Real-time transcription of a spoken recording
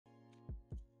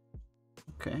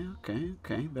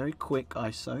Okay. Very quick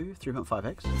ISO,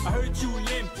 3.5x. I heard you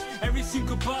limp, every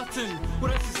single button.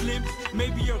 What else is limp?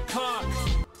 Maybe your cock.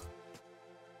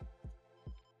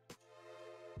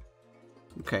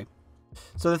 Okay.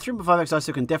 So the 3.5x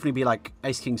ISO can definitely be like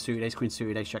ace king suited, ace queen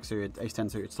suited, ace jack suited, ace 10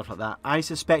 suited, stuff like that. I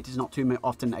suspect it's not too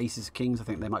often aces kings. I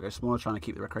think they might go smaller, trying to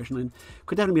keep the recreational in.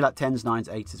 Could definitely be like 10s, 9s,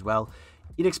 8s as well.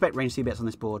 You'd expect range C bets on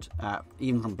this board,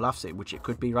 even from bluffs, which it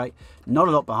could be, right? Not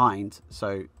a lot behind,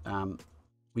 so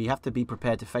we have to be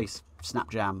prepared to face snap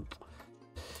jam.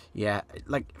 Yeah,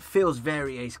 like feels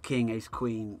very ace king, ace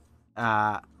queen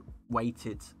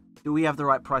weighted. Do we have the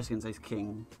right price against ace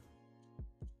king?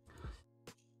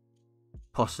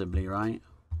 Possibly, right?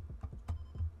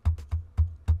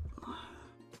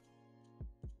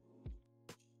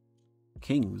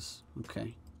 Kings,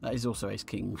 okay. That is also ace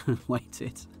king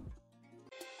weighted.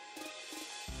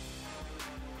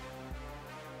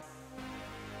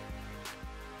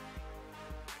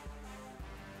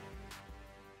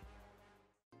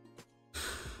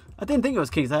 I didn't think it was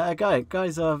kings.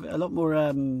 Guys are a lot more,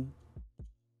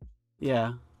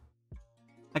 yeah.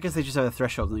 I guess they just have a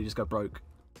threshold and they just go broke.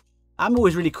 I'm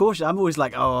always really cautious. I'm always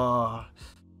like, oh,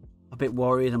 a bit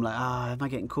worried. I'm like, am I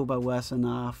getting called by worse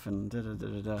enough? And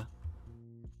da-da-da-da-da.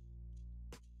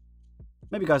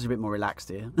 Maybe guys are a bit more relaxed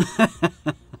here.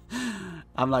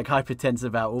 I'm like hyper tense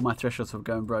about all my thresholds for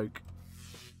going broke.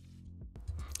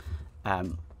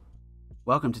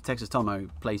 Welcome to Texas Tomo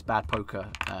plays bad poker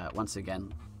once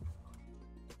again.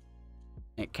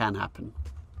 It can happen.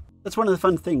 That's one of the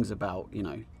fun things about, you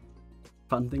know,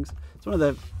 fun things. It's one of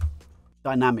the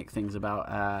dynamic things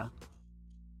about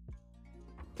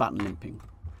button limping.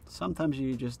 Sometimes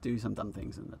you just do some dumb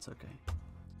things and that's okay.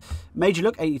 Major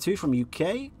Look 82 from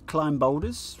UK. Climb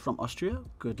Boulders from Austria.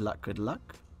 Good luck, good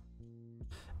luck.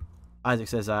 Isaac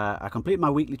says, I completed my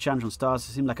weekly challenge on Stars.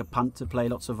 It seemed like a punt to play.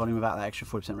 Lots of volume without that extra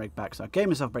 40% reg back. So I gave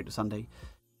myself a break to Sunday.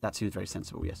 That seems very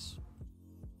sensible, yes.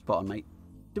 Spot on, mate.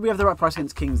 Did we have the right price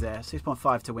against kings there?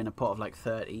 6.5 to win a pot of like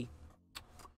 30.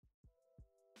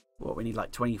 What, we need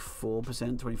like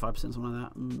 24%, 25%, something like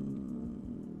that?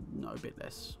 No, a bit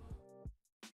less.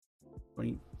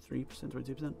 23%,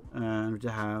 22%. And we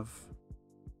have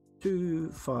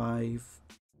 2, 5,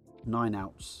 9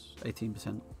 outs,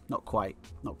 18%. Not quite,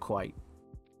 not quite.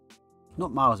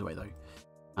 Not miles away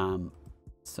though.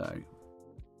 So.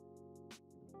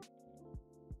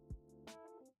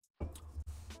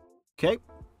 Okay.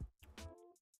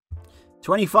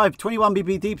 21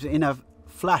 BB deep in a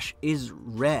flash is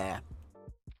rare.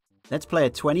 Let's play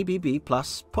a 20 BB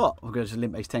plus pot. We're going to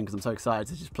limp ace 10 because I'm so excited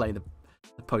to just play the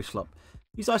post flop.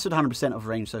 He's ISO'd 100% of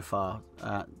range so far.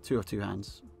 2 of 2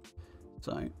 hands.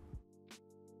 So.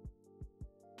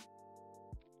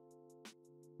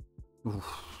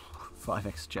 Oof,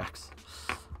 5x jacks.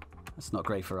 That's not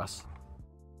great for us.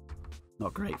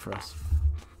 Not great for us.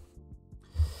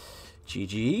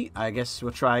 GG. I guess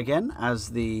we'll try again as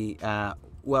the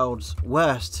world's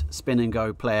worst spin and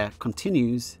go player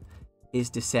continues his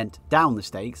descent down the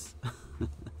stakes.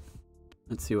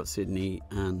 Let's see what Sydney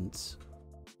and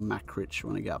Mackrich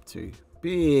want to get up to.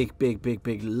 Big,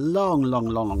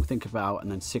 long think about,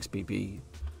 and then 6 BB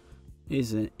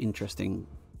is an interesting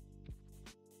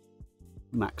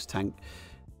max tank.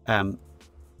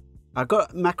 I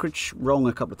got Mackrich wrong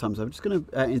a couple of times. I'm just going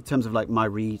to, in terms of like my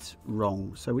read,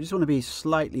 wrong. So we just want to be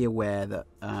slightly aware that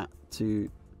to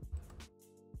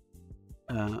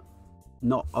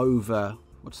not over,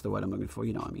 what's the word I'm looking for?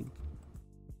 You know what I mean.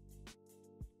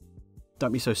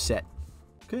 Don't be so set.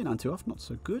 Okay, 9-2 off, not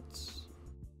so good.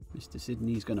 Mr.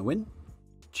 Sydney's going to win.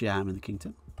 Jam in the king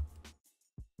 10.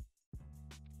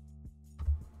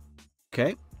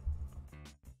 Okay.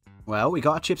 Well, we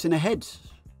got our chips in ahead.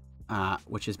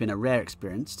 Which has been a rare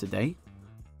experience today.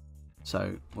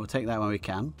 So we'll take that when we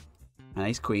can. And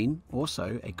ace queen,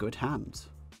 also a good hand.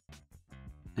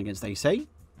 Against ace 8,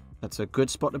 that's a good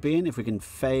spot to be in if we can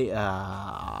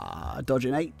dodge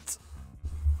an 8.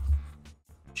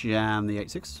 Jam the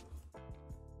 8-6.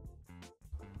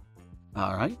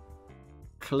 Alright.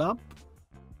 Club.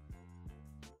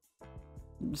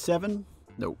 7.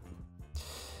 Nope.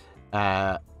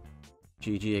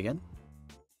 GG again.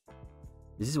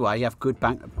 This is why you have good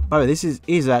bank. By the way, this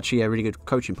is actually a really good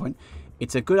coaching point.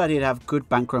 It's a good idea to have good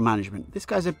bankroll management. This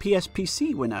guy's a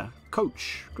PSPC winner.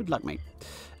 Coach. Good luck, mate.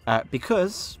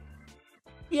 Because,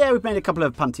 yeah, we've made a couple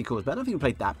of punty calls, but I don't think we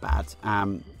played that bad.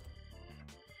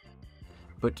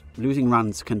 But losing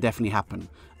runs can definitely happen.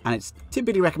 And it's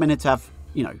typically recommended to have,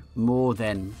 you know, more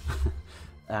than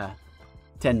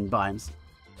 10 buy-ins.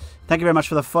 Thank you very much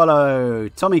for the follow,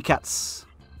 Tommy Katz.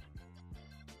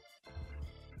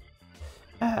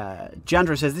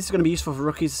 Jandra says, this is going to be useful for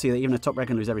rookies to see that even a top reg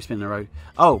can lose every spin in a row.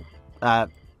 Oh,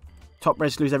 top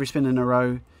regs lose every spin in a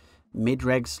row. Mid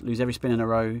regs lose every spin in a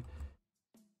row.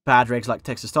 Bad regs like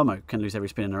Texas Tomo can lose every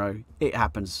spin in a row. It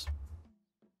happens.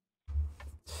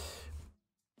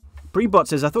 Breebot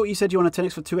says, I thought you said you want a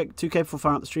 10x for 2k before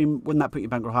firing up the stream. Wouldn't that put your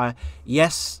bankroll higher?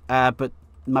 Yes, but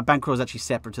my bankroll is actually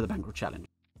separate to the bankroll challenge.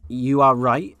 You are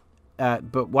right,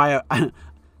 but why?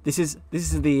 This is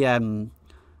the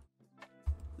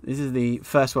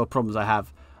first world problems I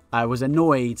have. I was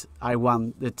annoyed I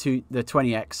won the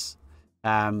 20x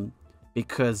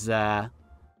because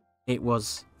it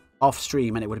was off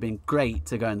stream and it would have been great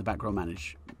to go in the bankroll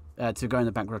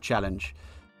bankroll challenge.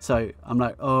 So I'm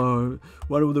like, oh,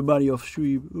 why all the money off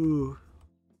stream? Ooh.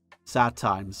 Sad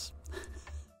times.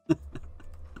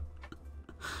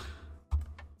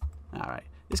 All right,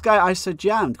 this guy ISO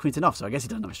jammed Quinton off, so I guess he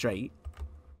doesn't have a straight.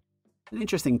 An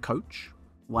interesting coach.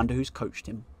 Wonder who's coached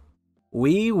him.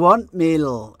 We want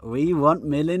Mill. We want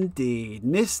Mill indeed.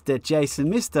 Mr.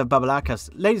 Jason, Mr. Babalakas.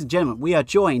 Ladies and gentlemen, we are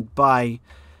joined by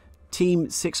Team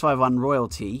 651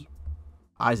 Royalty.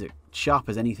 Isaac, sharp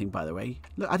as anything, by the way.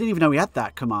 Look, I didn't even know we had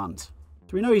that command.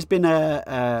 Do we know he's been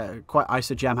quite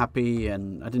ISO jam happy?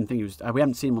 And I didn't think he was. We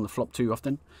haven't seen him on the flop too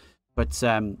often. But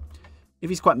if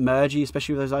he's quite mergy,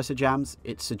 especially with those ISO jams,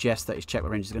 it suggests that his check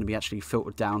range is going to be actually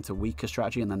filtered down to weaker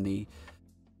strategy, and then the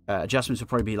adjustments will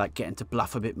probably be like getting to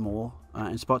bluff a bit more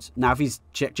in spots. Now, if he's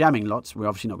check jamming lots, we're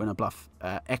obviously not going to bluff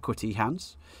equity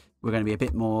hands. We're going to be a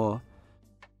bit more.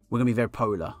 We're going to be very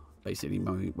polar, basically,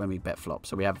 when we bet flop.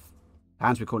 So we have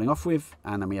hands we're calling off with,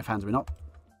 and then we have hands we're not.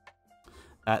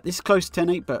 This is close to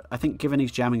 10-8, but I think given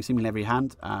he's jamming seemingly every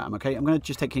hand, I'm okay. I'm going to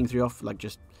just take King 3 off, like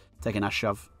just take an ass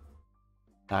shove.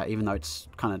 Even though it's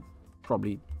kind of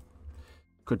probably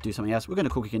could do something else. We're going to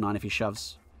call King 9 if he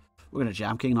shoves. We're going to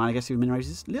jam King 9, I guess, if he min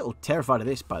raises. A little terrified of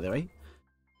this, by the way.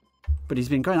 But he's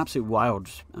been going absolute wild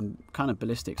and kind of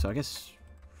ballistic, so I guess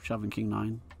shoving King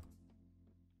 9.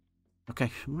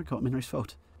 Okay, oh my god, min raise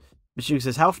fold. Machine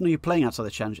says, how often are you playing outside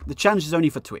the challenge? The challenge is only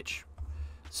for Twitch.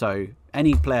 So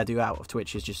any play I do out of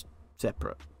Twitch is just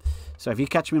separate. So if you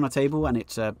catch me on a table and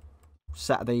it's a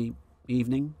Saturday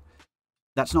evening,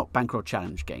 that's not bankroll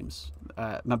challenge games.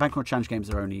 My bankroll challenge games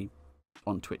are only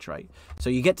on Twitch, right?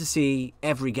 So you get to see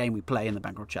every game we play in the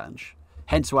bankroll challenge.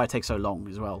 Hence why it takes so long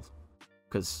as well.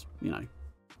 Because, you know,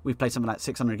 we've played something like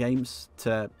 600 games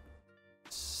to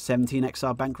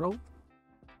 17xr bankroll.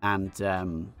 And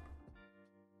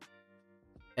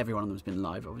every one of them has been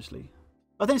live, obviously.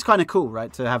 I think it's kind of cool,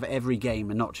 right? To have every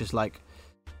game and not just like,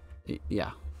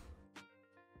 yeah.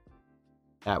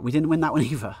 We didn't win that one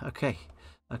either. Okay.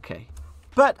 Okay.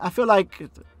 But I feel like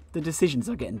the decisions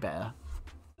are getting better,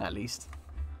 at least.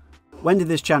 When did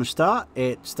this challenge start?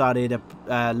 It started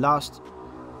last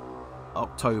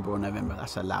October or November.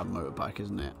 That's a loud motorbike,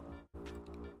 isn't it?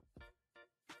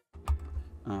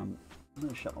 I'm going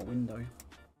to shut my window.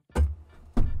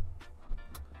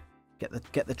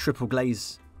 Get the triple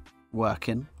glaze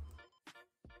working.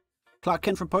 Clark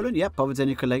Kent from Poland. Yep,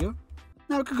 Powodzenia kolego.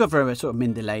 Now we could go for a sort of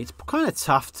min delay. It's kind of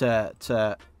tough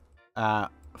to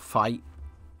fight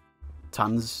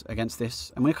tons against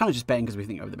this, and we're kind of just betting because we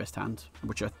think over the best hand,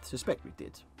 which I suspect we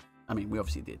did. I mean, we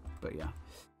obviously did, but yeah.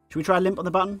 Should we try limp on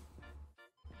the button?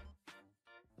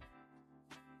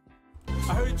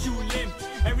 I heard you limp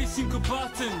every single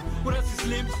button. What else is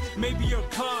limp? Maybe your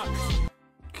cock.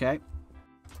 Okay.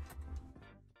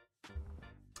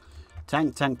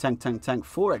 Tank.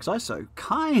 4x ISO.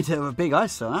 Kind of a big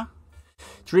ISO, huh?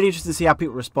 It's really interesting to see how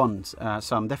people respond.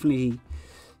 So I'm definitely,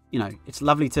 you know, it's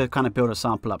lovely to kind of build a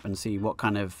sample up and see what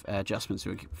kind of adjustments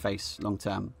we face long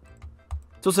term.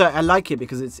 It's also, I like it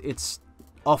because it's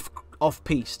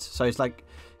off-piste. So it's like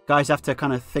guys have to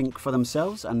kind of think for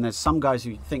themselves. And there's some guys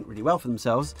who think really well for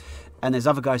themselves. And there's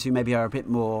other guys who maybe are a bit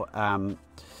more,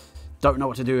 don't know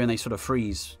what to do and they sort of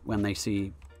freeze when they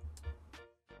see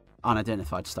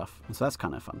unidentified stuff. And so that's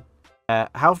kind of fun.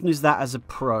 How often is that as a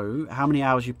pro? How many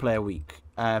hours you play a week?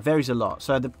 Varies a lot.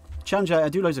 So the challenge, I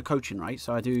do loads of coaching, right?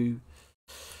 So I do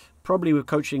probably with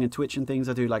coaching and Twitch and things,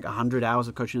 I do like 100 hours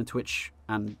of coaching and Twitch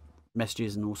and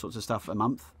messages and all sorts of stuff a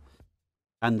month.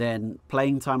 And then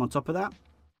playing time on top of that,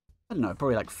 I don't know,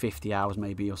 probably like 50 hours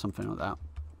maybe or something like that.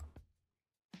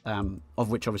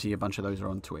 Of which obviously a bunch of those are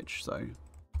on Twitch. So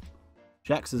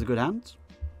Jax is a good hand.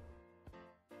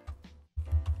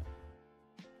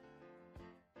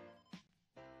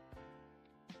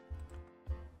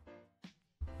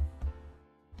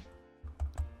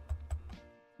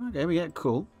 Okay, we get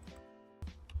cool.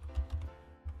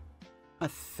 I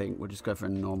think we'll just go for a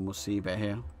normal C-bet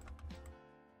here.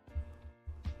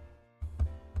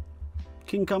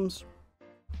 King comes.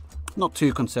 Not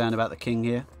too concerned about the king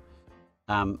here.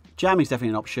 Jamming's definitely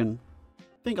an option. I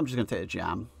think I'm just going to take a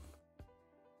jam.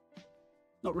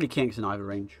 Not really kinks in either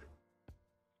range.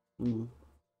 I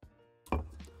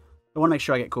want to make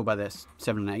sure I get called by this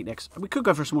 7 and 8 next. We could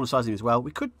go for a smaller sizing as well.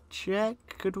 We could check.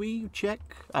 Could we check?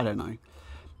 I don't know.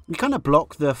 We kind of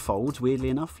block the folds, weirdly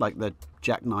enough. Like the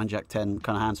Jack 9, Jack 10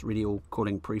 kind of hands really all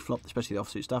calling pre-flop, especially the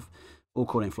offsuit stuff. All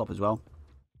calling flop as well.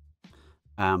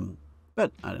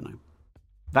 But I don't know.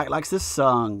 Vac likes this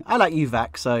song. I like you,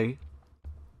 Vac, so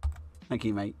thank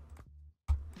you, mate.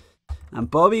 And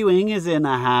Bobby Wing is in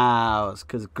the house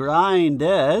because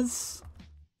Grinders.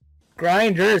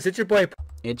 Grinders, it's your boy.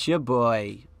 It's your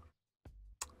boy.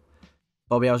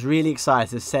 Bobby, I was really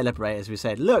excited to celebrate as we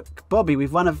said, look, Bobby,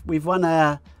 we've won a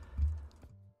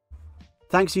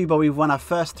thanks to you, Bobby, we've won our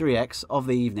first 3x of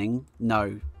the evening.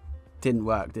 No, didn't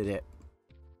work, did it?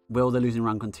 Will the losing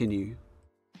run continue?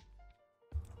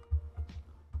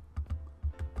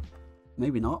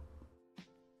 Maybe not.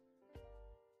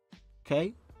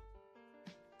 Okay.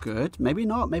 Good. Maybe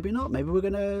not. Maybe not. Maybe we're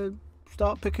going to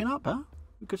start picking up, huh?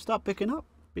 We could start picking up.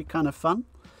 Be kind of fun.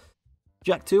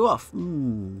 Jack 2 off.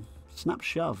 Snap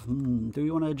shove. Do we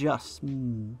want to adjust?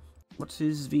 What's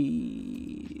his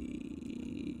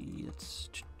V? Let's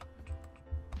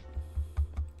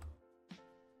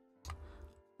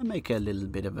make a little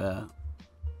bit of a...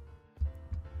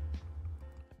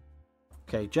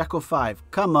 Okay, Jack or 5.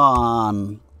 Come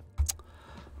on.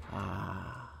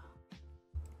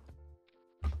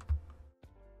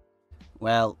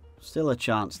 Well, still a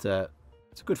chance to...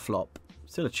 It's a good flop.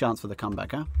 Still a chance for the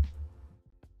comeback, huh?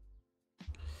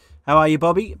 How are you,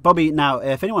 Bobby? Bobby, now,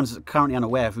 if anyone's currently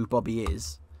unaware of who Bobby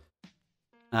is,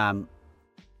 Bobby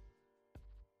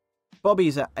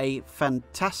is a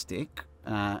fantastic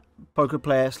poker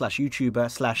player /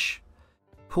 YouTuber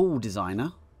 / pool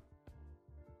designer.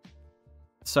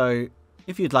 So,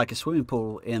 if you'd like a swimming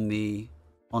pool in the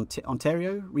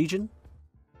Ontario region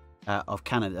of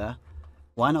Canada,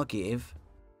 why not give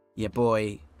your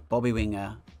boy Bobby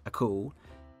Winger a call?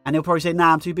 And he'll probably say,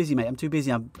 nah, I'm too busy, mate. I'm too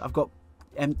busy. I've got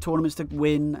tournaments to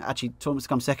win. Actually, tournaments to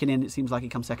come second in. It seems like he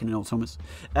comes second in all tournaments.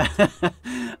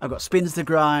 I've got spins to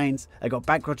grind. I've got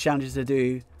bankroll challenges to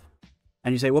do.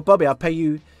 And you say, well, Bobby, I'll pay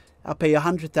you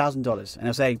 $100,000. And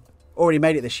he'll say, already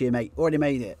made it this year, mate. Already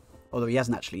made it. Although he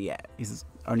hasn't actually yet. He's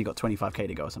only got 25k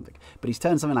to go or something. But he's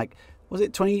turned something like, was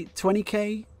it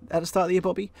 20k at the start of the year,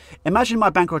 Bobby? Imagine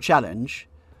my bankroll challenge,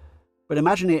 but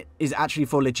imagine it is actually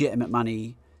for legitimate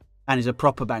money and is a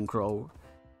proper bankroll.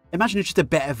 Imagine it's just a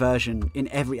better version in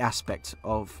every aspect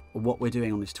of what we're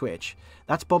doing on this Twitch.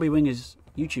 That's Bobby Winger's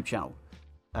YouTube channel.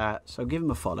 So give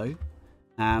him a follow.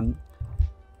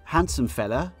 Handsome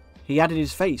fella. He added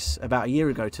his face about a year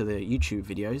ago to the YouTube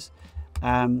videos.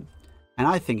 And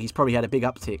I think he's probably had a big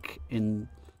uptick in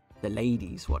the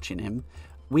ladies watching him.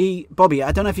 Bobby,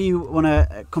 I don't know if you want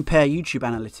to compare YouTube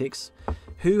analytics.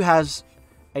 Who has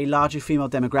a larger female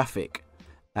demographic?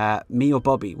 Me or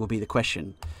Bobby will be the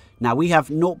question. Now, we have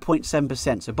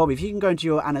 0.7%. So, Bobby, if you can go into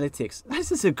your analytics.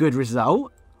 This is a good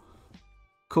result.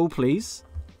 Cool, please.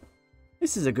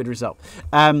 This is a good result.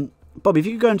 Bobby, if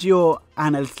you can go into your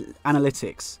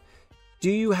analytics, do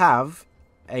you have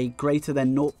a greater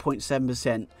than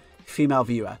 0.7% female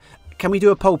viewer? Can we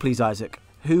do a poll, please, Isaac?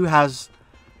 Who has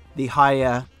the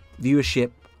higher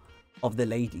viewership of the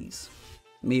ladies?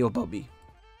 Me or Bobby?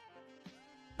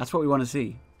 That's what we want to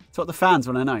see. That's what the fans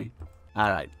want to know. All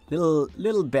right,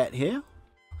 little bet here.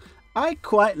 I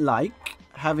quite like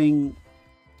having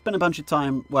spent a bunch of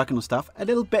time working on stuff. A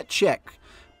little bet check.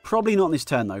 Probably not on this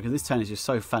turn, though, because this turn is just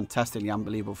so fantastically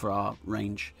unbelievable for our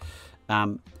range.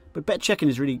 But bet checking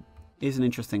is an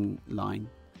interesting line.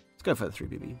 Let's go for the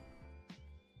 3BB.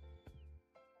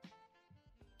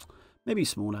 Maybe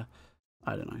smaller.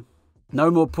 I don't know.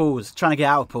 No more pools. Trying to get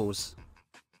out of pools.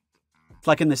 It's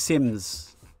like in The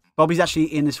Sims. Bobby's actually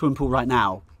in the swim pool right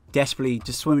now. Desperately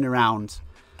just swimming around.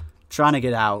 Trying to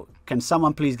get out. Can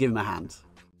someone please give him a hand?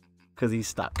 Because he's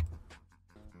stuck.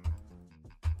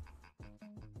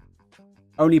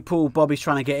 Only pool Bobby's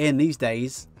trying to get in these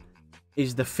days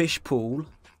is the fish pool.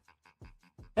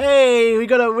 Hey, we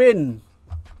got a win.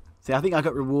 See, I think I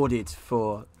got rewarded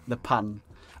for the pun.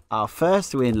 Our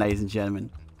first win, ladies and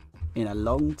gentlemen, in a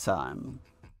long time.